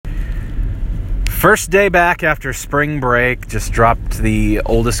First day back after spring break. Just dropped the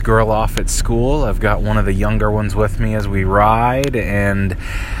oldest girl off at school. I've got one of the younger ones with me as we ride, and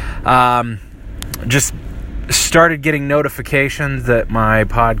just started getting notifications that my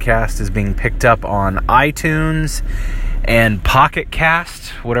podcast is being picked up on iTunes and Pocket Cast,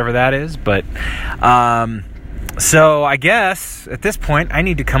 whatever that is. But so I guess at this point I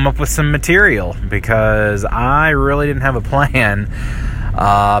need to come up with some material, because I really didn't have a plan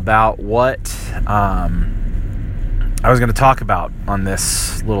about what I was going to talk about on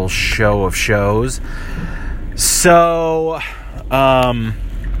this little show of shows. So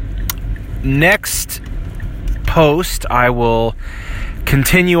next post I will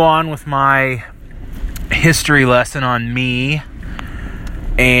continue on with my history lesson on me,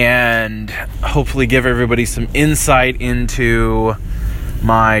 and hopefully give everybody some insight into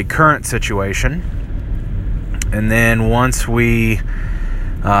my current situation. And then once we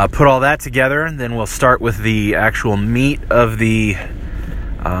put all that together, then we'll start with the actual meat of the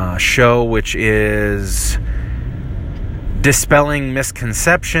show, which is dispelling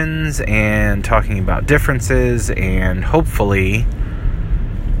misconceptions and talking about differences, and hopefully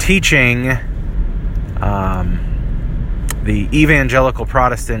teaching the evangelical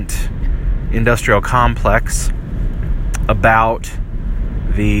Protestant industrial complex about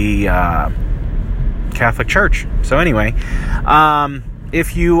the Catholic Church. So anyway,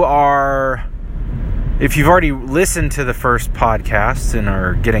 if you've already listened to the first podcast and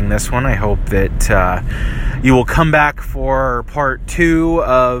are getting this one, I hope that you will come back for part 2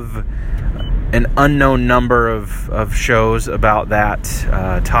 of an unknown number of shows about that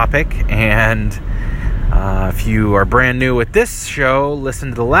topic. And if you are brand new with this show, listen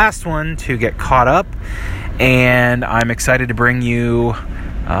to the last one to get caught up. And I'm excited to bring you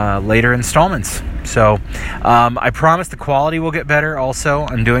later installments. So I promise the quality will get better. Also,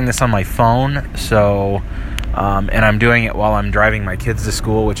 I'm doing this on my phone, so and I'm doing it while I'm driving my kids to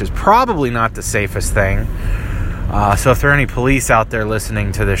school, which is probably not the safest thing. So if there are any police out there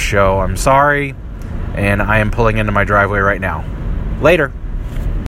listening to this show, I'm sorry, and I am pulling into my driveway right now. Later.